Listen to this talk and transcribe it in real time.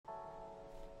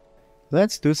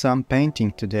Let's do some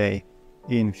painting today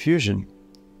in Fusion.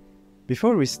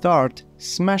 Before we start,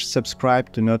 smash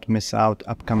subscribe to not miss out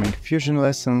upcoming Fusion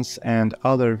lessons and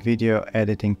other video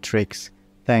editing tricks.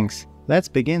 Thanks. Let's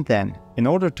begin then. In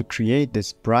order to create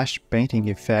this brush painting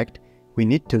effect, we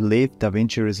need to leave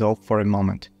Davinci Resolve for a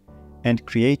moment and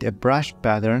create a brush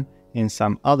pattern in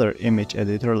some other image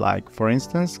editor, like for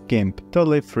instance Gimp,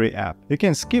 totally free app. You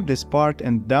can skip this part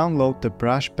and download the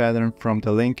brush pattern from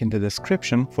the link in the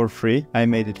description for free. I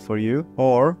made it for you,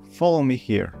 or follow me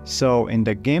here. So in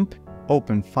the Gimp,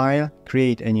 open File,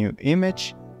 create a new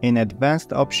image. In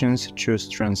Advanced Options, choose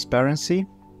Transparency.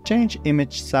 Change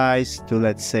image size to,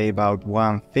 let's say, about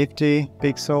 150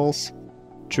 pixels.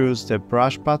 Choose the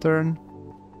brush pattern.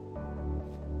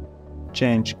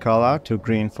 Change color to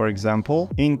green, for example.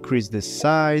 Increase the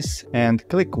size and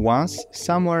click once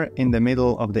somewhere in the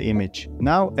middle of the image.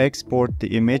 Now export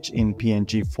the image in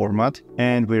PNG format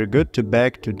and we're good to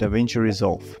back to Davinci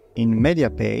Resolve. In Media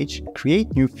page,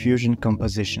 create new Fusion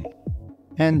composition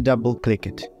and double click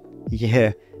it.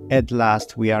 Yeah, at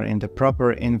last we are in the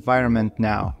proper environment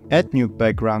now. Add new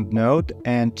background node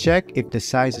and check if the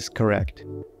size is correct.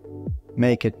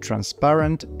 Make it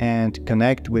transparent and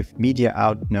connect with Media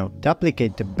Out node.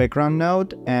 Duplicate the background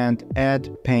node and add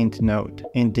Paint node.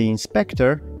 In the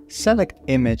inspector, select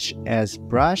image as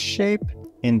brush shape.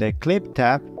 In the Clip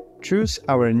tab, choose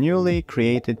our newly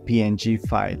created PNG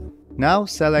file. Now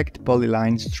select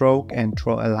Polyline Stroke and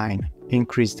draw a line.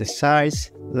 Increase the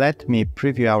size. Let me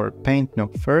preview our paint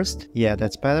node first. Yeah,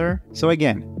 that's better. So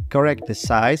again, correct the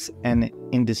size and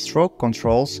in the stroke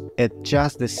controls,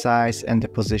 adjust the size and the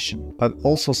position, but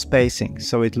also spacing,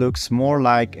 so it looks more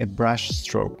like a brush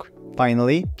stroke.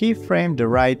 Finally, keyframe the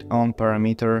right on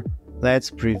parameter.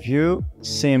 Let's preview.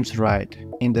 Seems right.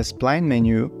 In the spline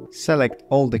menu, select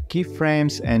all the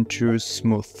keyframes and choose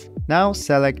Smooth. Now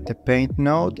select the Paint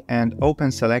node and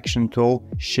open Selection tool,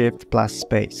 Shift plus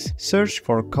Space. Search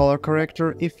for Color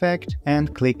Corrector effect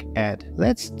and click Add.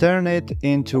 Let's turn it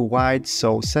into white,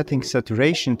 so setting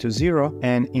saturation to 0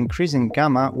 and increasing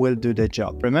gamma will do the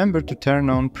job. Remember to turn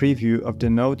on preview of the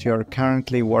node you are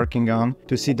currently working on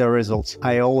to see the results.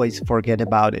 I always forget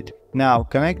about it. Now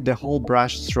connect the whole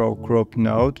brush stroke group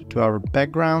node to our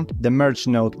background. The merge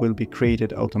node will be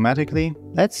created automatically.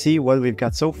 Let's see what we've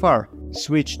got so far.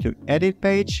 Switch to Edit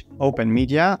page, open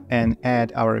Media and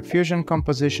add our Fusion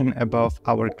composition above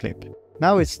our clip.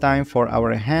 Now it's time for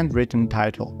our handwritten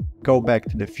title. Go back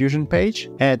to the Fusion page,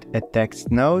 add a text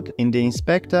node. In the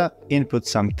inspector, input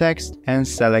some text and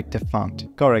select the font.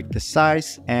 Correct the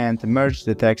size and merge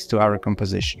the text to our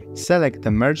composition. Select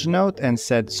the merge node and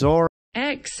set XOR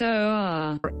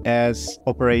as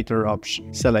operator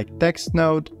option. Select text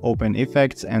node, open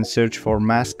effects and search for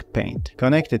mask paint.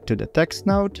 Connect it to the text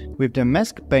node. With the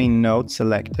mask paint node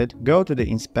selected, go to the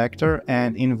inspector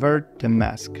and invert the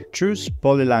mask. Choose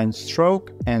polyline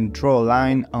stroke and draw a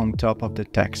line on top of the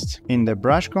text. In the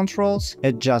brush controls,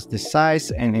 adjust the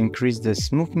size and increase the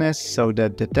smoothness so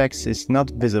that the text is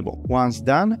not visible. Once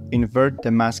done, invert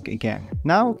the mask again.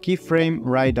 Now keyframe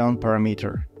right on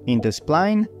parameter. In the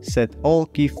spline, set all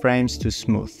keyframes to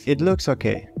smooth. It looks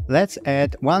okay. Let's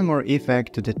add one more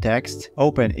effect to the text.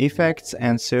 Open Effects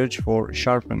and search for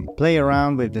Sharpen. Play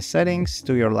around with the settings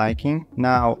to your liking.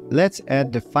 Now let's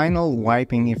add the final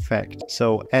wiping effect.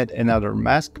 So add another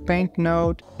mask paint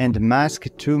node and mask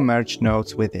two merge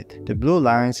nodes with it. The blue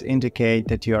lines indicate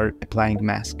that you are applying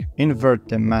mask. Invert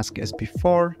the mask as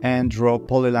before and draw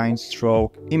polyline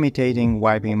stroke imitating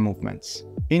wiping movements.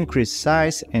 Increase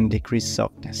size and decrease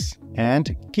softness.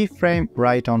 And keyframe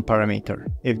right on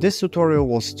parameter. If this tutorial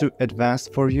was too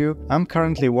advanced for you, I'm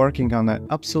currently working on an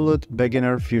absolute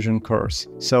beginner Fusion course,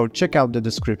 so check out the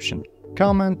description.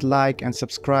 Comment, like and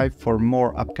subscribe for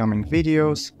more upcoming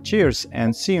videos. Cheers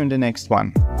and see you in the next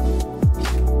one.